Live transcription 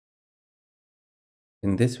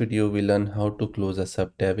In this video, we learn how to close a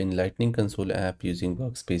subtab in Lightning Console app using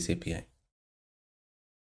Workspace API.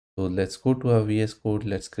 So let's go to our VS Code.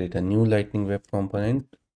 Let's create a new Lightning Web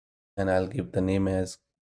component and I'll give the name as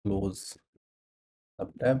close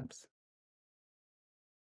subtabs.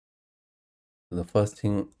 So the first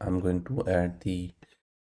thing I'm going to add the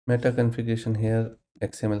meta configuration here,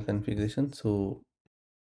 XML configuration. So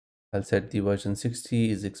I'll set the version 60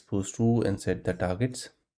 is exposed to and set the targets.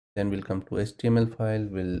 Then we'll come to HTML file.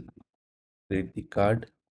 We'll create the card.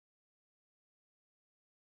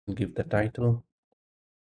 We'll give the title,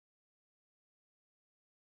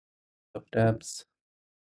 subtabs,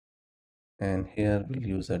 and here we'll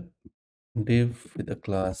use a div with the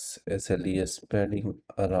class SLES padding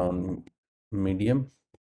around medium,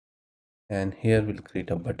 and here we'll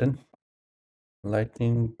create a button.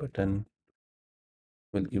 Lightning button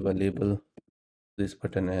will give a label this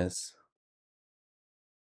button as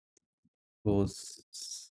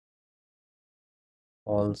close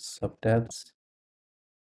all subtabs,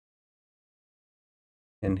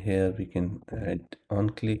 and here we can add on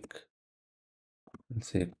click. We'll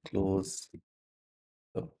say close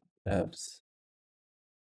subtabs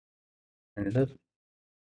handler,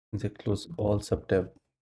 and say close all subtab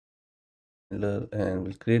handler, and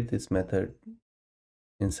we'll create this method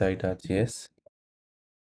inside our JS.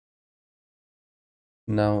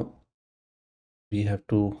 Now we have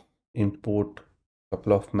to import a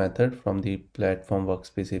couple of methods from the platform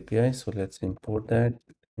workspace API. So let's import that.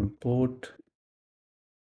 Import.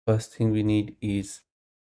 First thing we need is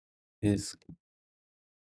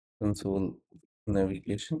console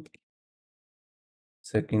navigation.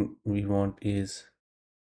 Second we want is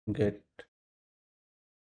get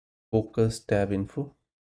focus tab info.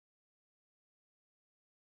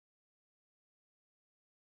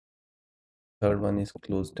 Third one is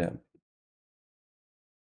close tab.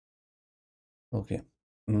 Okay,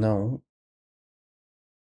 now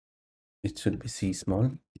it should be C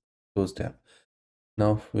small, close tab.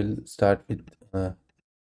 Now we'll start with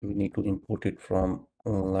we need to import it from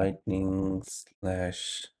lightning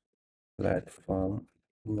slash platform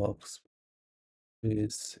workspace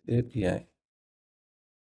API.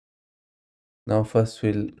 Now first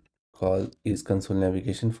we'll call is console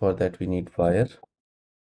navigation. For that we need wire.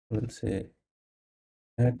 We'll say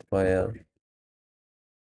add wire.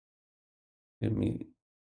 Give me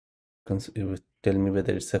it will tell me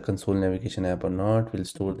whether it's a console navigation app or not. We'll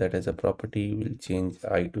store that as a property. We'll change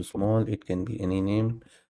I to small. It can be any name.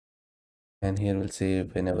 And here we'll say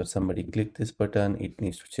whenever somebody click this button, it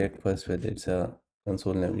needs to check first whether it's a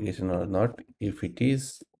console navigation or not. If it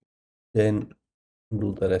is, then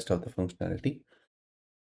do the rest of the functionality.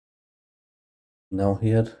 Now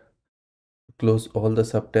here to close all the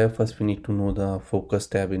sub tab, first we need to know the focus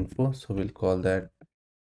tab info. So we'll call that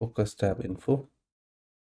focus tab info.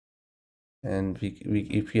 And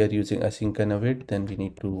if we are using async and await, then we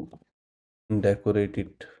need to decorate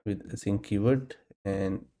it with async keyword,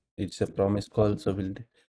 and it's a promise call, so we'll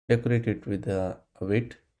decorate it with a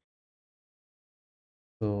await.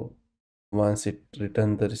 So once it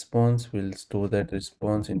returns the response, we'll store that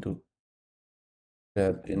response into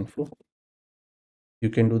tab info. You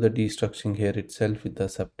can do the destructuring here itself with the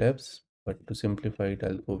subtabs, but to simplify it,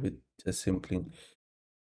 I'll go with just simply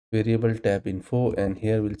variable tab info, and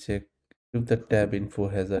here we'll check if the tab info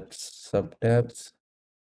has a subtabs,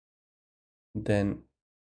 then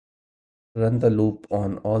run the loop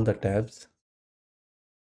on all the tabs.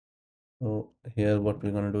 So here what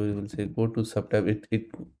we're going to do is we'll say go to subtab. It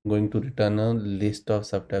going to return a list of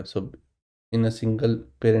subtabs. So in a single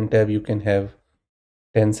parent tab you can have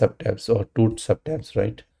 10 subtabs or 2 subtabs,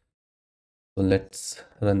 right? So let's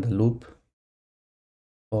run the loop.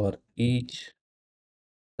 For each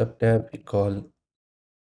subtab we call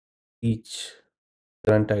each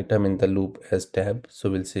current item in the loop as tab. So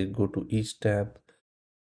we'll say go to each tab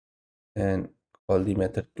and call the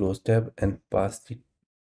method close tab and pass the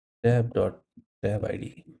tab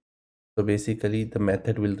id. So basically the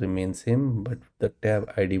method will remain same, but the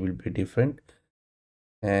tab id will be different.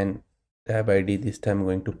 And tab id this time I'm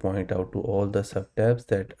going to point out to all the subtabs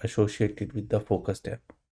that associated with the focus tab.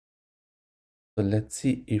 So let's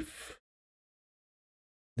see if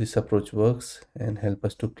this approach works and help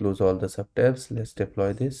us to close all the subtabs. Let's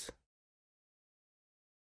deploy this.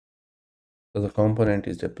 So the component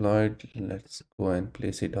is deployed. Let's go and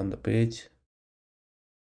place it on the page.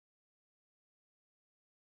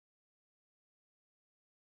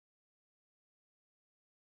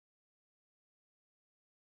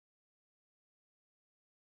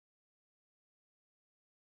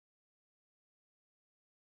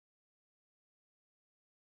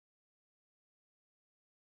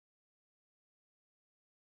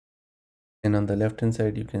 And on the left hand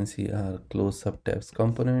side you can see our close subtabs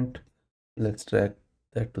component. Let's drag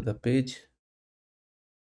that to the page,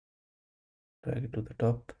 drag it to the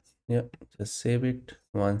top. Yeah, just save it.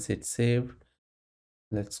 Once it's saved,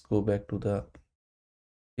 let's go back to the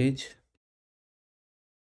page.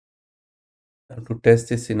 Now to test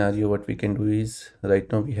this scenario, what we can do is, right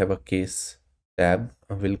now we have a case tab.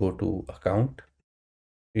 We'll go to account,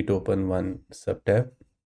 it open one sub tab,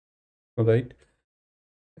 right?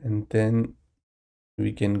 And then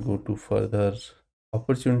we can go to further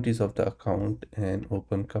opportunities of the account and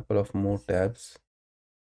open couple of more tabs.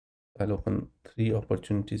 I'll open 3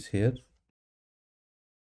 opportunities here.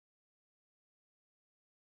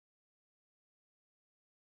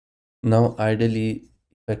 Now ideally,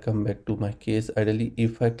 if I come back to my case, ideally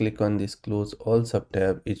if I click on this close all sub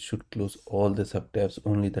tab, it should close all the sub tabs,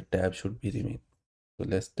 only the tab should be remain. So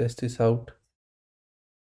let's test this out.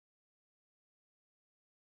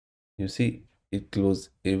 You see it close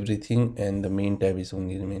everything and the main tab is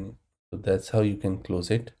only remaining. So that's how you can close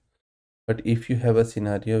it. But if you have a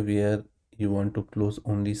scenario where you want to close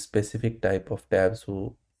only specific type of tab,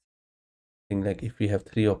 so think like if we have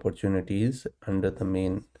 3 opportunities under the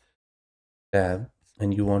main tab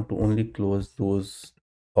and you want to only close those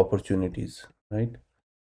opportunities, right?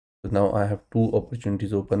 So now I have 2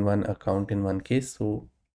 opportunities open, one account in one case. So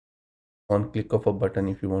on click of a button,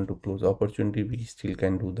 if you want to close opportunity, we still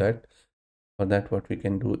can do that. For that, what we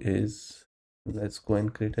can do is, let's go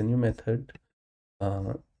and create a new method.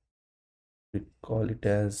 We call it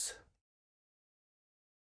as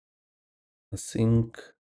a sync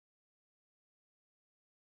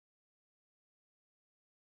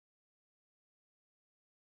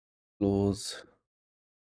close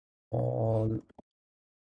all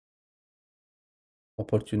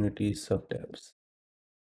opportunity subtabs.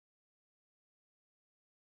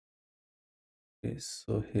 Okay,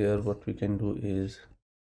 so here what we can do is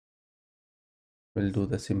we'll do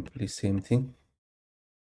the simply same thing.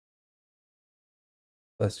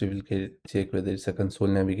 First we will check whether it's a console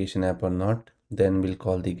navigation app or not. Then we'll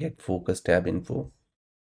call the get focus tab info.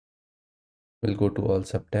 We'll go to all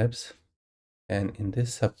subtabs, and in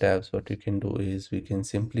this subtabs what we can do is we can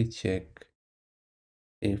simply check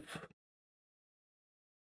if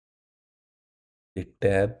the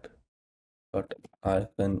tab dot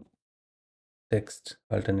icon text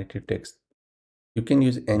alternative text. You can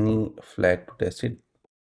use any flag to test it.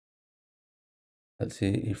 I'll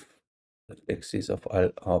say if the text is of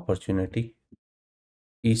opportunity,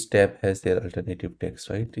 each tab has their alternative text,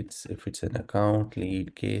 right? It's if it's an account,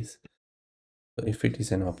 lead, case. So if it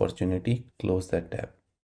is an opportunity, close that tab.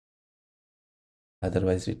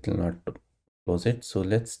 Otherwise it will not close it. So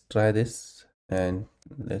let's try this and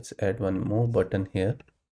let's add one more button here.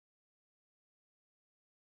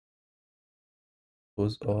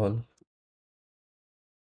 Close all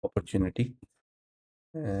opportunity,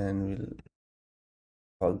 and we'll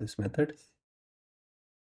call this method.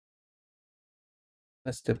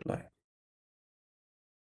 Let's deploy,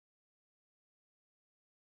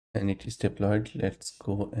 and it is deployed. Let's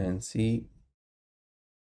go and see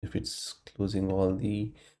if it's closing all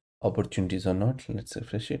the opportunities or not. Let's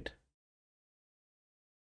refresh it.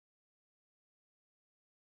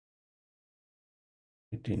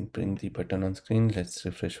 It didn't bring the button on screen. Let's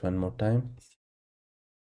refresh one more time.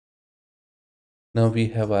 Now we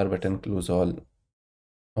have our button close all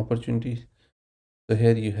opportunities. So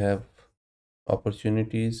here you have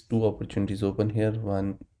opportunities, 2 opportunities open here.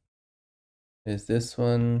 One is this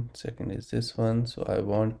one, second is this one. So I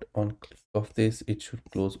want on click of this, it should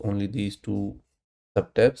close only these 2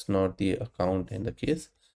 subtabs, not the account and the case.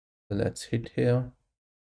 So let's hit here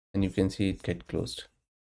and you can see it get closed.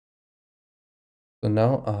 So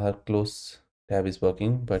now our close tab is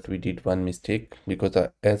working, but we did one mistake because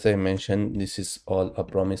as I mentioned, this is all a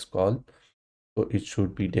promise call. So it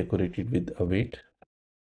should be decorated with await.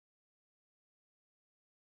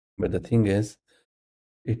 But the thing is,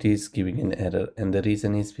 it is giving an error, and the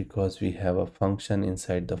reason is because we have a function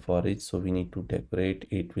inside the for each, so we need to decorate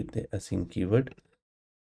it with the async keyword.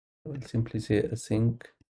 We'll simply say async.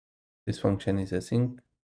 This function is async,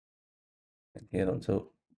 and here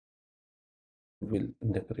also we'll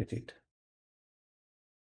decorate it.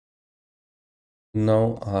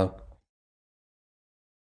 Now our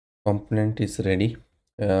component is ready.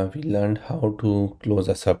 We learned how to close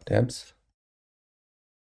the subtabs.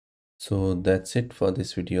 So that's it for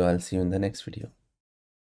this video. I'll see you in the next video.